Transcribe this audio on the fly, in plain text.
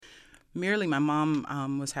merely my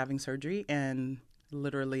mom was having surgery, and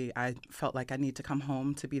literally I felt like I need to come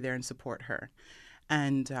home to be there and support her.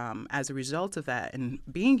 And as a result of that, and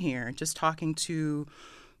being here, just talking to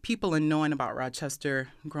people and knowing about Rochester,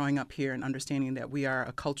 growing up here and understanding that we are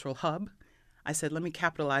a cultural hub, I said, let me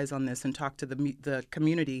capitalize on this and talk to the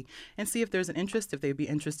community and see if there's an interest, if they'd be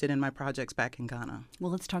interested in my projects back in Ghana.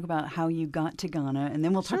 Well, let's talk about how you got to Ghana, and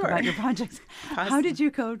then we'll talk Sure. about your projects. Awesome. How did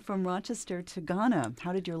you go from Rochester to Ghana?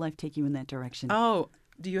 How did your life take you in that direction? Oh,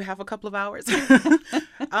 do you have a couple of hours?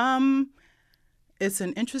 It's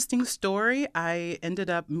an interesting story. I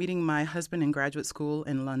ended up meeting my husband in graduate school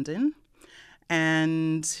in London,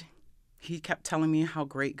 and he kept telling me how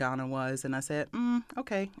great Ghana was. And I said,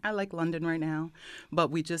 okay, I like London right now.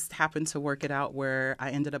 But we just happened to work it out where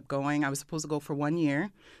I ended up going. I was supposed to go for 1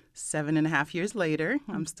 year. 7.5 years later,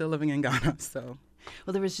 I'm still living in Ghana. So,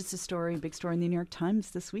 Well, there was just a big story in the New York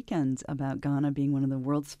Times this weekend about Ghana being one of the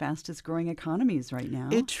world's fastest growing economies right now.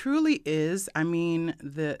 it truly is. I mean,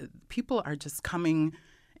 the people are just coming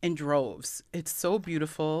in droves. It's so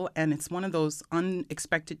beautiful, and it's one of those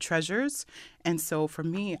unexpected treasures. And so for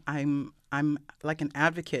me, I'm like an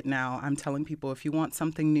advocate now. I'm telling people, if you want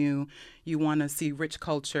something new, you want to see rich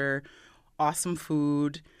culture, awesome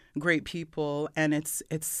food, great people, and it's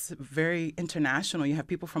very international. You have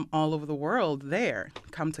people from all over the world there.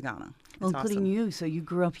 Come to Ghana. Well, It's including awesome. you. So you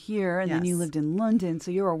grew up here, and then you Yes. lived in London.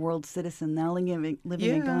 So you're a world citizen now living in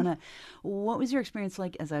Yeah. Ghana. What was your experience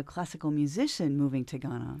like as a classical musician moving to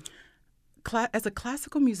Ghana? As a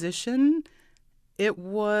classical musician, it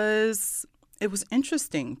was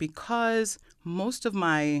interesting because most of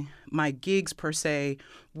my gigs per se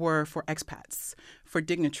were for expats, for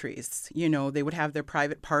dignitaries. You know, they would have their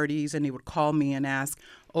private parties and they would call me and ask,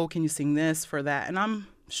 "Oh, can you sing this for that?" And I'm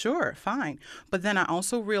sure, fine. But then I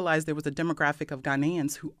also realized there was a demographic of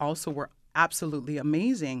Ghanaians who also were absolutely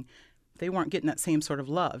amazing. They weren't getting that same sort of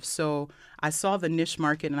love. So I saw the niche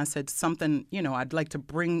market and I said something, I'd like to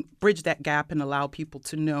bridge that gap and allow people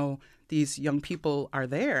to know these young people are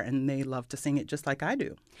there and they love to sing it just like I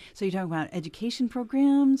do. So you talk about education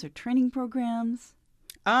programs or training programs?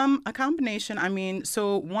 A combination. I mean,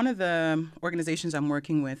 so one of the organizations I'm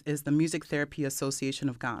working with is the Music Therapy Association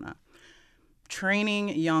of Ghana, training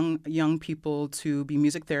young people to be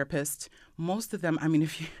music therapists. Most of them, I mean,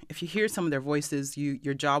 if you hear some of their voices,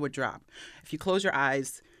 your jaw would drop. If you close your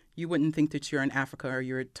eyes, you wouldn't think that you're in Africa or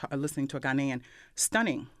you're listening to a Ghanaian.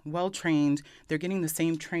 Stunning, well-trained. They're getting the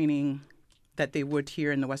same training that they would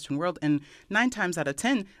here in the Western world. And 9 times out of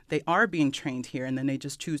 10, they are being trained here, and then they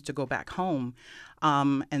just choose to go back home.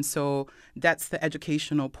 And so that's the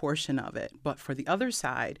educational portion of it. But for the other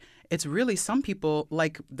side, it's really some people,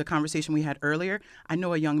 like the conversation we had earlier. I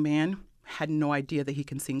know a young man had no idea that he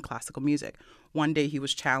can sing classical music. One day he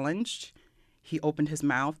was challenged. He opened his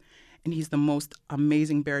mouth, and he's the most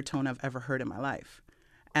amazing baritone I've ever heard in my life.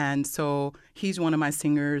 And so he's one of my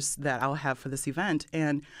singers that I'll have for this event.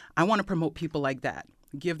 And I want to promote people like that.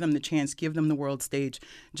 Give them the chance, give them the world stage,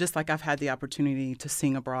 just like I've had the opportunity to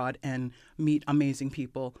sing abroad and meet amazing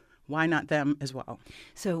people. Why not them as well?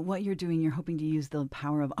 So what you're doing, you're hoping to use the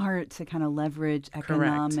power of art to kind of leverage Correct.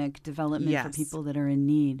 economic development for Yes. people that are in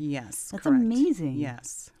need. Yes, That's correct. amazing.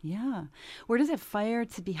 Yes. Yeah. Where does that fire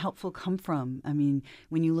to be helpful come from? I mean,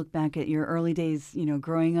 when you look back at your early days,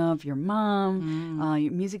 growing up, your mom,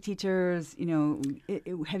 your music teachers,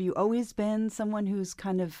 have you always been someone who's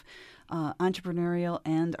kind of entrepreneurial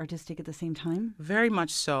and artistic at the same time? Very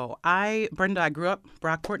much so. Brenda, I grew up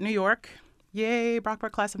Brockport, New York. Yay,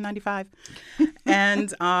 Brockport class of 95.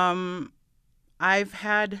 And I've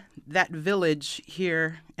had that village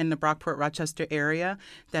here in the Brockport, Rochester area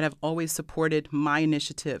that have always supported my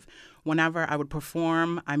initiative. Whenever I would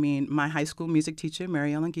perform, I mean, my high school music teacher,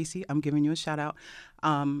 Mary Ellen Giese, I'm giving you a shout out.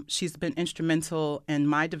 She's been instrumental in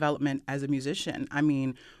my development as a musician. I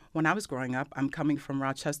mean, when I was growing up, I'm coming from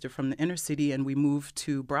Rochester, from the inner city, and we moved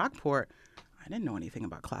to Brockport. I didn't know anything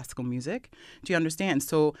about classical music. Do you understand?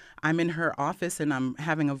 So I'm in her office and I'm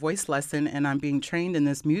having a voice lesson and I'm being trained in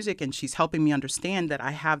this music and she's helping me understand that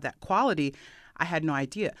I have that quality. I had no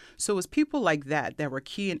idea. So it was people like that were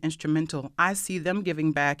key and instrumental. I see them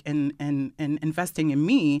giving back and investing in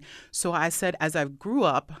me. So I said, as I grew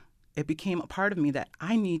up, it became a part of me that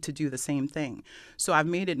I need to do the same thing. So I've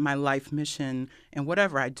made it my life mission in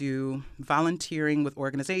whatever I do, volunteering with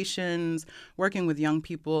organizations, working with young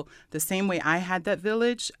people. The same way I had that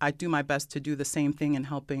village, I do my best to do the same thing in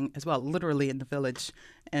helping as well, literally in the village.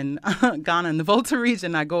 In Ghana, in the Volta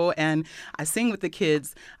region, I go and I sing with the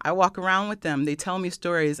kids. I walk around with them. They tell me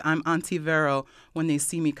stories. I'm Auntie Vero when they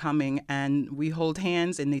see me coming, and we hold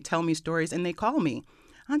hands and they tell me stories and they call me,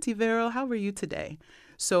 Auntie Vero, how are you today?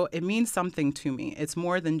 So it means something to me. It's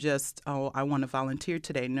more than just, oh, I want to volunteer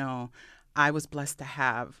today. No, I was blessed to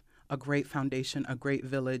have a great foundation, a great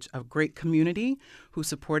village, a great community who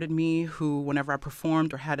supported me, who whenever I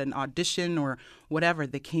performed or had an audition or whatever,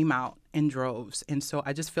 they came out in droves. And so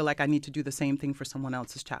I just feel like I need to do the same thing for someone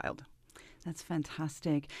else's child. That's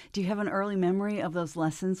fantastic. Do you have an early memory of those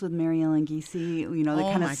lessons with Mary Ellen Giese, you know,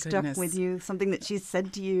 that kind of stuck with you? Something that she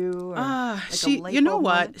said to you? Or like a light you know bulb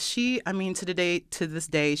what? moment? I mean, to this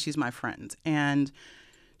day, she's my friend. And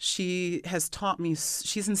she has taught me,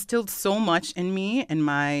 she's instilled so much in me in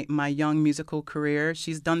my young musical career.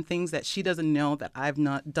 She's done things that she doesn't know that I've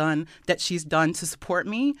not done, that she's done to support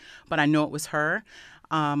me, but I know it was her.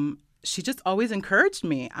 She just always encouraged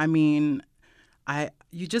me. I mean,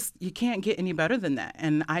 you can't get any better than that.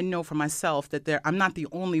 And I know for myself that I'm not the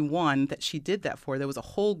only one that she did that for. There was a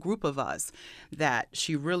whole group of us that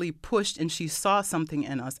she really pushed, and she saw something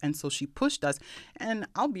in us. And so she pushed us. And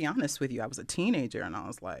I'll be honest with you, I was a teenager and I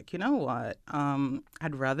was like, you know what?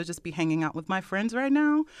 I'd rather just be hanging out with my friends right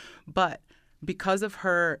now. But because of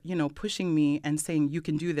her, you know, pushing me and saying, you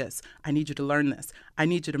can do this. I need you to learn this. I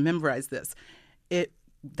need you to memorize this.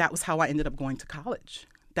 That was how I ended up going to college.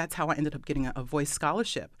 That's how I ended up getting a voice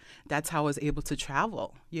scholarship. That's how I was able to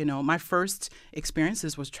travel. You know, my first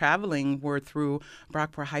experiences were through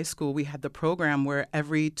Brockport High School. We had the program where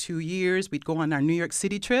every 2 years we'd go on our New York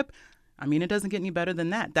City trip. I mean, it doesn't get any better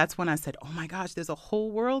than that. That's when I said, oh my gosh, there's a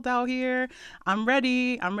whole world out here. I'm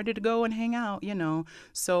ready to go and hang out, you know.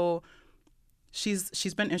 So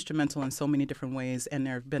she's been instrumental in so many different ways, and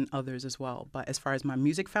there have been others as well. But as far as my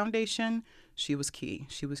music foundation, she was key.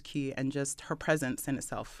 She was key, and just her presence in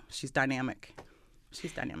itself. She's dynamic.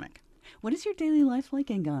 What is your daily life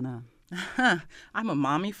like in Ghana? I'm a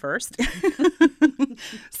mommy first.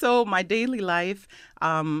 So my daily life,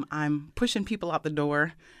 I'm pushing people out the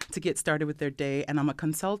door to get started with their day, and I'm a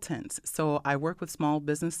consultant. So I work with small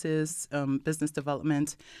businesses, business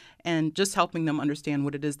development, and just helping them understand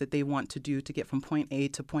what it is that they want to do to get from point A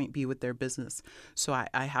to point B with their business. So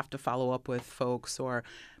I have to follow up with folks or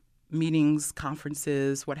meetings,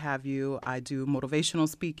 conferences, what have you. I do motivational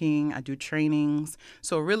speaking. I do trainings.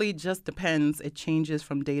 So it really just depends. It changes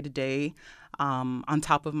from day to day. On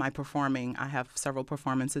top of my performing, I have several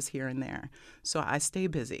performances here and there. So I stay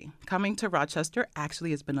busy. Coming to Rochester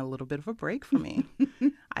actually has been a little bit of a break for me.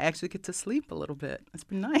 I actually get to sleep a little bit. It's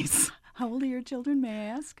been nice. How old are your children, may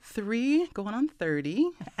I ask? 3 going on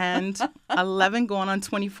 30 and 11 going on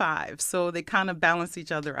 25. So they kind of balance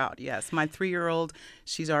each other out. Yes, my 3-year-old,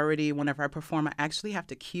 she's already, whenever I perform, I actually have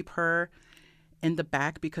to keep her in the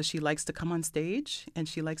back because she likes to come on stage and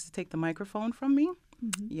she likes to take the microphone from me.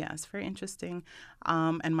 Mm-hmm. Yeah, it's very interesting.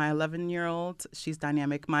 And my 11-year-old, she's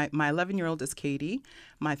dynamic. My 11-year-old is Katie.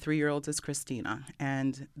 My 3-year-old is Christina.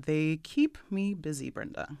 And they keep me busy,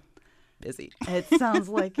 Brenda. Busy. It sounds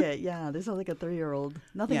like it. Yeah, they sound like a 3-year-old.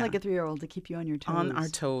 Nothing like a 3-year-old to keep you on your toes. On our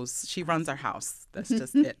toes. She runs our house. That's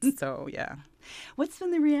just it. So, yeah. What's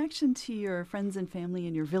been the reaction to your friends and family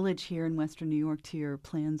in your village here in Western New York to your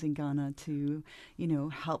plans in Ghana to, you know,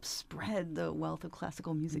 help spread the wealth of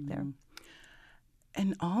classical music there?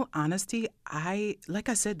 In all honesty, like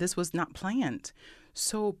I said, this was not planned.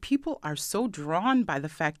 So people are so drawn by the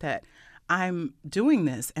fact that I'm doing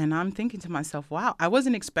this, and I'm thinking to myself, wow, I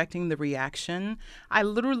wasn't expecting the reaction. I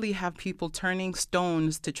literally have people turning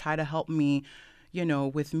stones to try to help me, you know,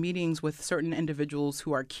 with meetings with certain individuals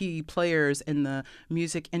who are key players in the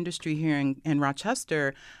music industry here in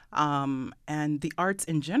Rochester, and the arts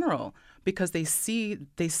in general, because they see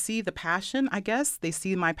the passion, I guess. They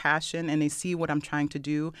see my passion and they see what I'm trying to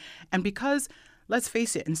do. And because, let's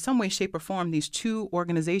face it, in some way, shape, or form, these two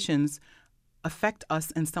organizations affect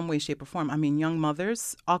us in some way, shape, or form. I mean, young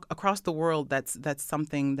mothers across the world, that's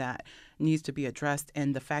something that needs to be addressed.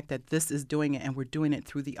 And the fact that this is doing it and we're doing it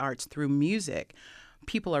through the arts, through music,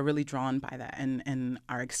 people are really drawn by that and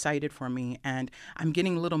are excited for me. And I'm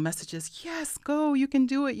getting little messages, yes, go, you can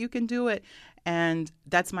do it, you can do it. And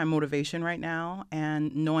that's my motivation right now,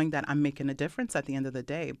 and knowing that I'm making a difference at the end of the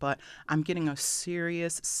day. But I'm getting a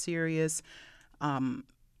serious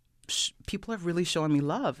people are really showing me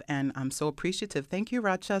love, and I'm so appreciative. Thank you,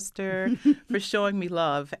 Rochester, for showing me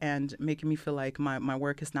love and making me feel like my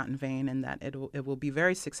work is not in vain and that it will be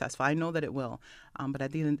very successful. I know that it will. But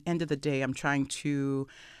at the end of the day, I'm trying to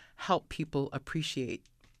help people appreciate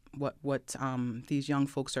what these young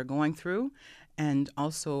folks are going through, and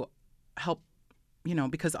also help, you know,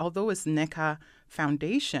 because although it's NECA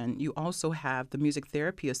Foundation, you also have the Music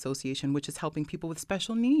Therapy Association, which is helping people with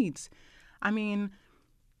special needs. I mean,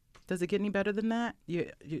 does it get any better than that?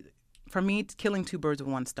 For me, it's killing 2 birds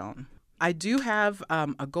with 1 stone. I do have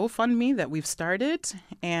a GoFundMe that we've started,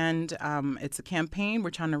 and it's a campaign.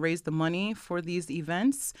 We're trying to raise the money for these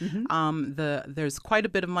events. There's quite a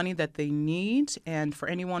bit of money that they need, and for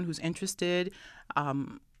anyone who's interested,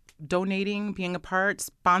 donating, being a part,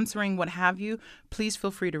 sponsoring, what have you, please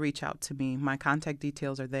feel free to reach out to me. My contact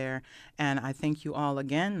details are there. And I thank you all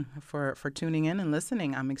again for tuning in and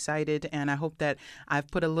listening. I'm excited, and I hope that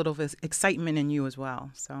I've put a little excitement in you as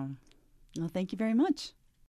well. So, Well, thank you very much.